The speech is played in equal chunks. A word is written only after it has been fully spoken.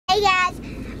Hey guys,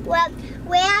 well,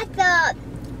 we're at the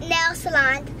nail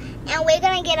salon and we're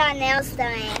gonna get our nails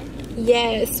done.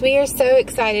 Yes, we are so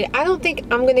excited. I don't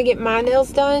think I'm gonna get my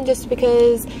nails done just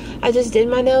because I just did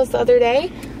my nails the other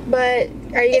day. But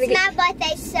are you gonna get? It's my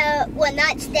birthday, so well,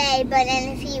 not today, but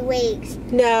in a few weeks.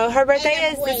 No, her birthday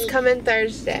is this coming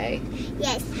Thursday.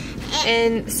 Yes.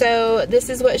 And so this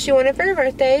is what she wanted for her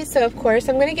birthday. So of course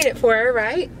I'm gonna get it for her,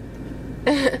 right?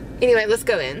 Anyway, let's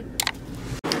go in.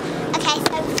 Okay,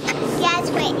 so guys,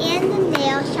 we're in the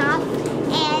nail shop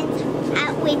and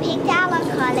we picked out our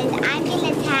colors. I'm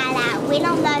gonna try it out. We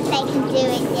don't know if they can do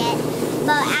it yet,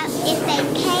 but if they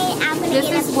can, I'm gonna. This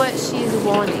is what she's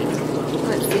wanting.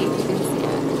 Let's see if you can see it.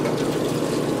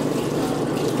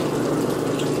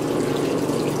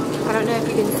 I don't know if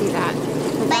you can see that,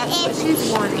 but that's what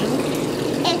she's wanting.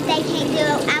 If they can't do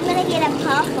it, I'm gonna get a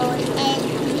purple and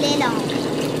little.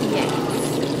 Yes.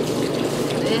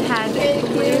 It has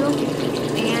blue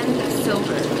and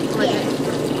silver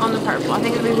on the purple. I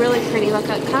think it'd be really pretty, like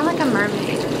kind of like a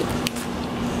mermaid.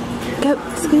 Go,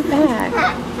 scoot back.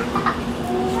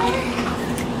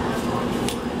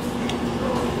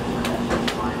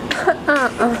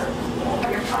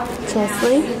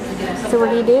 Chesley, so what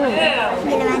are you doing?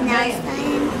 Getting my nails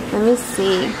done. Let me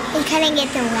see. We couldn't get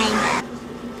the rainbow.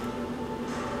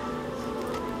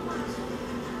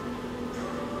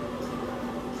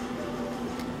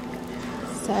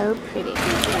 So pretty.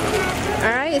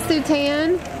 Alright,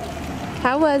 Sutan.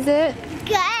 How was it?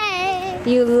 Good.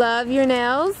 You love your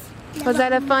nails? Was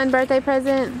that a fun birthday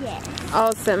present? Yes.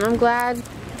 Awesome. I'm glad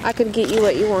I could get you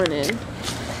what you wanted.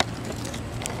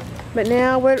 But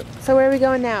now, so where are we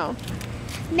going now?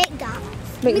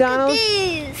 McDonald's. McDonald's? Look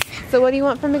at this. So what do you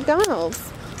want from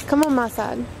McDonald's? Come on my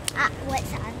side. What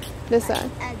side? This side.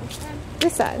 This one?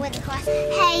 This side. With the class.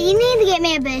 Hey, you need to get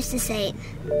me a booster seat.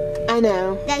 I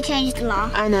know. They changed the law.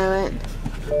 I know it.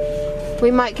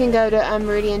 We might can go to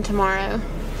Meridian tomorrow,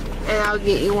 and I'll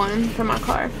get you one for my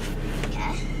car.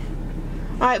 Okay.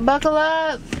 All right, buckle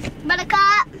up.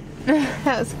 Buttercup.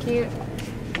 That was cute.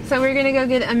 So we're gonna go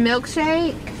get a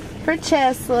milkshake for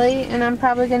Chesley, and I'm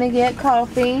probably gonna get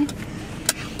coffee.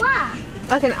 Why?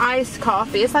 Like an iced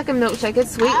coffee. It's like a milkshake.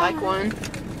 It's sweet like one.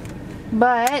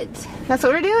 But that's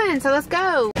what we're doing, so let's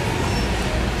go.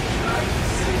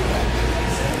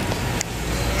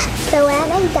 So we're at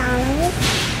McDonald's.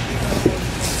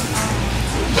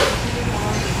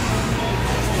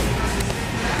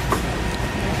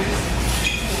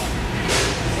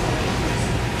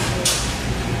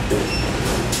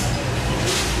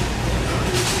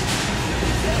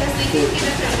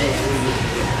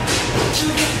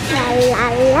 La la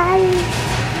la.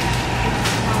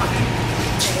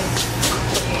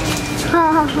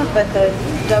 But the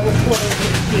double quarter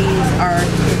with cheese are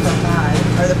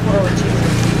 $2.5, or the quarter with cheese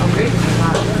are $3.5.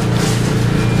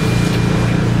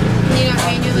 Can you not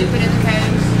manually put in the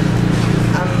code?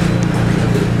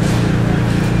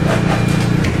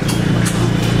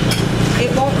 It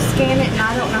won't scan it, and I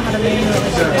don't know how to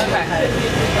manually do it. Okay.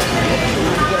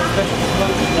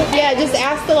 Yeah, just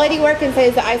ask the lady working, say,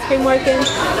 is the ice cream working?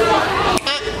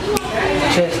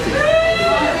 Chesty.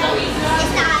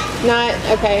 Not?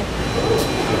 Okay.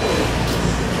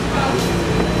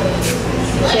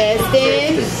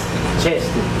 Cheston.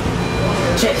 Chesty.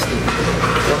 Chesty.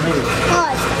 Come here.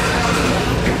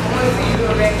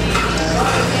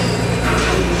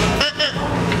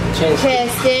 Chesty.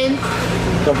 Cheston.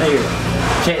 Come here.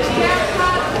 Chesty.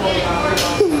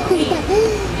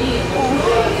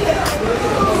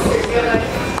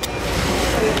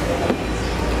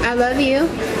 I love you.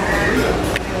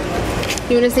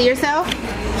 You want to see yourself?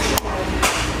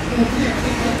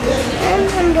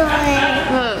 I'm going.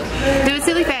 Oh, do a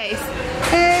silly face.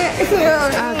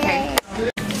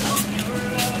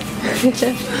 Okay.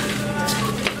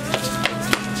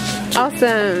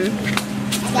 Awesome.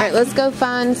 Alright, let's go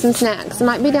find some snacks. It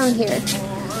might be down here.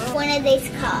 One of these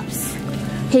cups.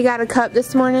 He got a cup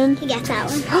this morning? He got that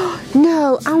one.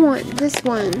 No, I want this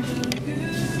one.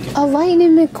 A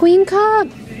Lightning McQueen cup?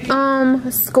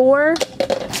 Score.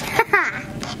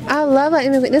 I love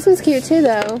Lightning McQueen. This one's cute too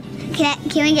though. Can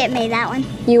we get me that one?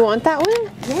 You want that one?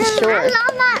 Yeah, sure. I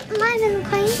love my Lightning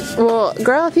McQueen. Well,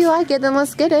 girl, if you like it, then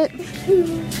let's get it.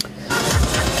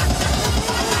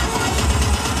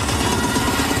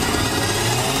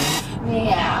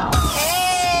 Yeah.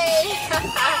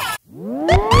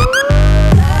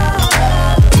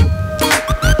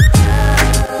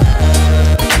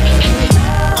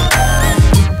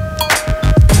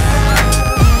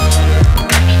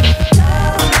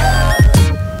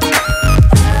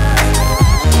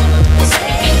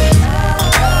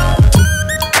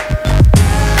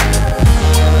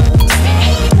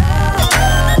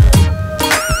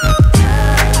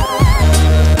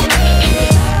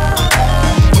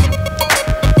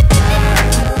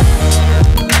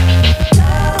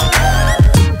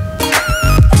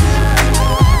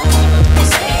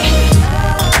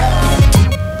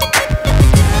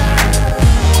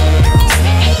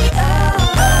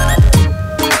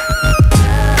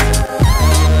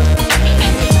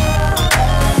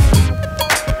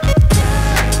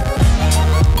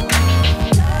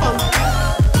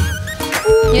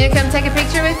 You gonna come take a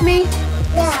picture with me?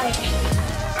 Yeah.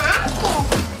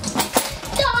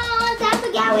 I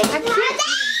forgot we had that.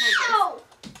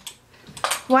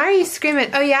 Why are you screaming?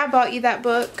 Oh yeah, I bought you that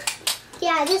book.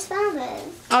 Yeah, I just found it.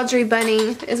 Audrey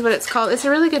Bunny is what it's called. It's a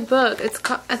really good book.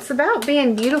 It's about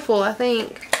being beautiful, I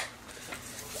think.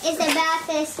 It's about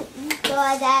this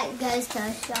boy that goes to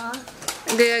a shop.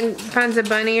 Finds a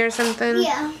bunny or something.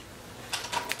 Yeah.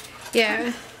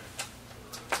 Yeah.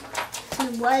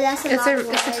 Well, that's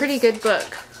It's a pretty good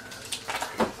book.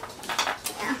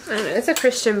 Yeah. I don't know, it's a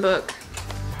Christian book.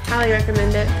 Highly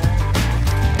recommend it.